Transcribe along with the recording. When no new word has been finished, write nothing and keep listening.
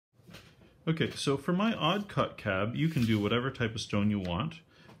Okay, so for my odd cut cab, you can do whatever type of stone you want,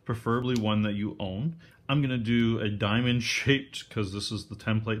 preferably one that you own. I'm gonna do a diamond shaped, because this is the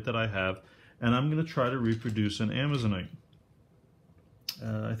template that I have, and I'm gonna try to reproduce an Amazonite.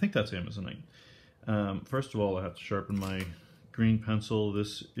 I think that's Amazonite. First of all, I have to sharpen my green pencil.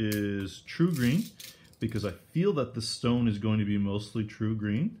 This is true green, because I feel that the stone is going to be mostly true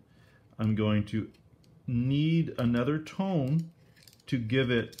green. I'm going to need another tone to give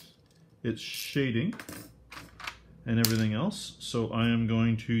it its shading and everything else. So I am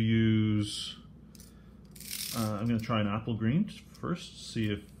going to use, I'm going to try an apple green first,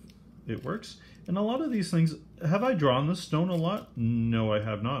 see if it works. And a lot of these things, have I drawn this stone a lot? No, I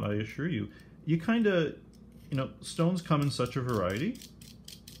have not, I assure you. You kind of, you know, stones come in such a variety.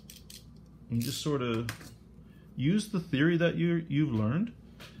 You just sort of use the theory that you've learned.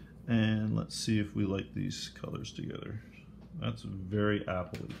 And let's see if we like these colors together. That's very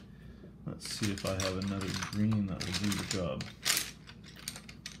apple-y. Let's see if I have another green that will do the job.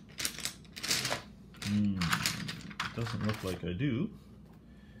 Doesn't look like I do.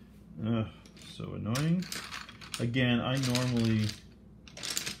 So annoying. Again, I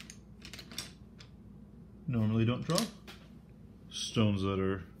normally don't draw stones that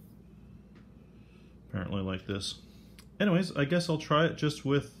are apparently like this. Anyways, I guess I'll try it just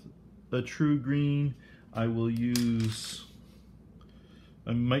with a true green. I will use,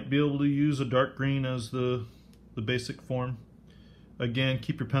 I might be able to use a dark green as the basic form. Again,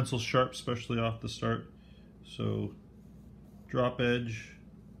 keep your pencils sharp, especially off the start. So drop edge,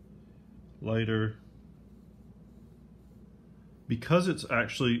 lighter. Because it's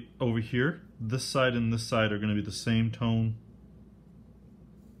actually over here, this side and this side are going to be the same tone.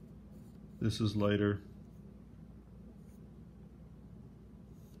 This is lighter.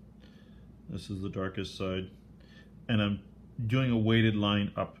 This is the darkest side. And I'm doing a weighted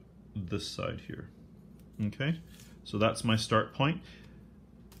line up this side here. Okay, so that's my start point.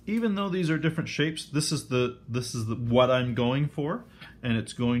 Even though these are different shapes, this is what I'm going for, and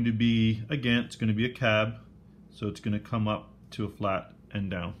it's going to be, again, it's going to be a cab, so it's going to come up to a flat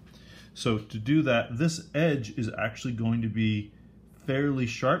and down. So to do that, this edge is actually going to be fairly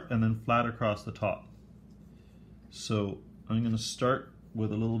sharp and then flat across the top. So I'm going to start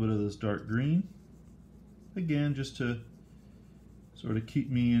with a little bit of this dark green, again, just to sort of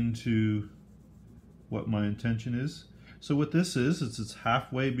keep me into what my intention is. So what this is, it's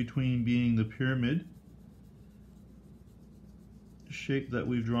halfway between being the pyramid shape that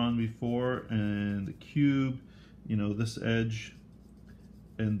we've drawn before and the cube. You know, this edge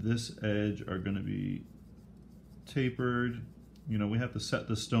and this edge are going to be tapered. You know, we have to set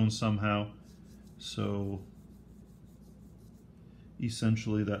the stone somehow. So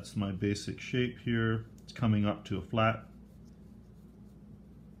essentially that's my basic shape here. It's coming up to a flat.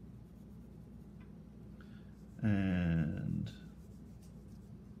 And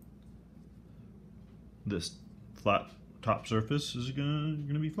this flat top surface is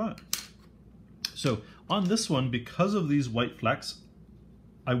gonna be flat. So on this one, because of these white flecks,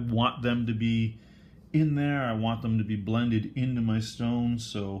 I want them to be in there. I want them to be blended into my stone.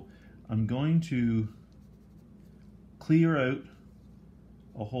 So I'm going to clear out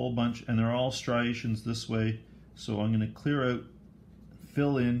a whole bunch, and they're all striations this way. So I'm going to clear out,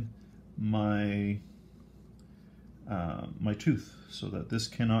 fill in my my tooth so that this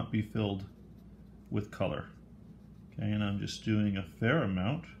cannot be filled with color. Okay, and I'm just doing a fair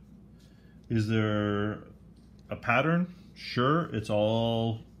amount. Is there a pattern? Sure, it's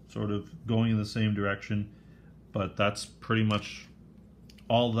all sort of going in the same direction, but that's pretty much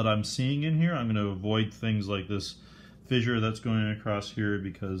all that I'm seeing in here. I'm going to avoid things like this fissure that's going across here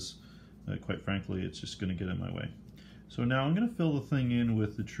because quite frankly it's just going to get in my way. So now I'm going to fill the thing in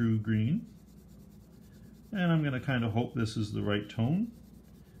with the true green, and I'm going to kind of hope this is the right tone,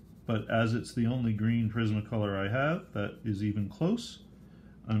 but as it's the only green Prismacolor I have that is even close,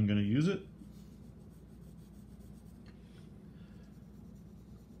 I'm going to use it.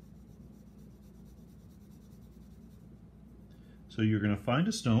 So you're going to find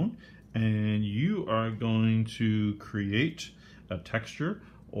a stone and you are going to create a texture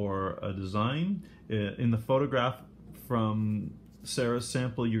or a design. In the photograph from Sarah's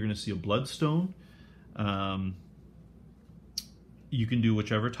sample, you're going to see a bloodstone. You can do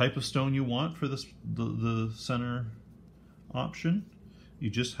whichever type of stone you want for this, the center option. You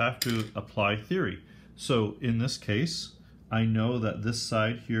just have to apply theory. So in this case, I know that this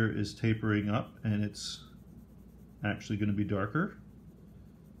side here is tapering up and it's actually going to be darker.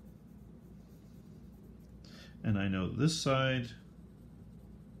 And I know this side,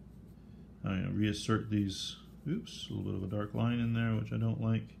 I'm going to reassert these, oops, a little bit of a dark line in there, which I don't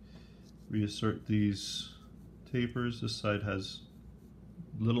like. reassert these tapers. This side has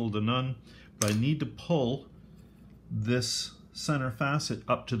little to none, but I need to pull this center facet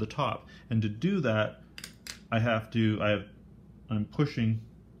up to the top, and to do that I'm pushing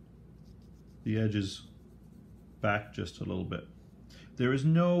the edges back just a little bit. There is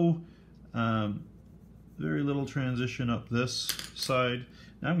no very little transition up this side.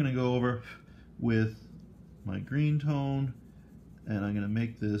 Now I'm going to go over with my green tone and I'm going to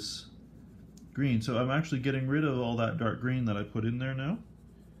make this green. So I'm actually getting rid of all that dark green that I put in there now.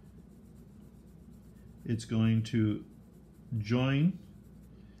 It's going to join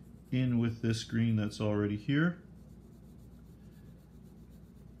in with this green that's already here.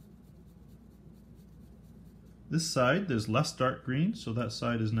 This side, there's less dark green, so that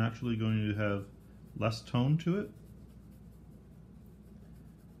side is naturally going to have less tone to it.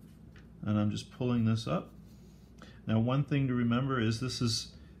 And I'm just pulling this up. Now, one thing to remember is this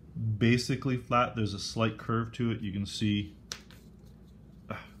is basically flat. There's a slight curve to it. You can see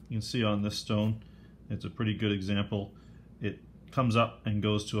on this stone, it's a pretty good example. It comes up and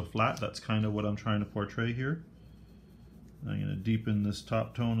goes to a flat. That's kind of what I'm trying to portray here. I'm going to deepen this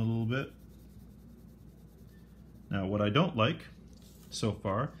top tone a little bit. Now, what I don't like so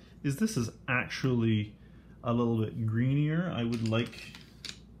far is this is actually a little bit greenier. I would like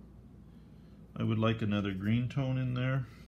another green tone in there.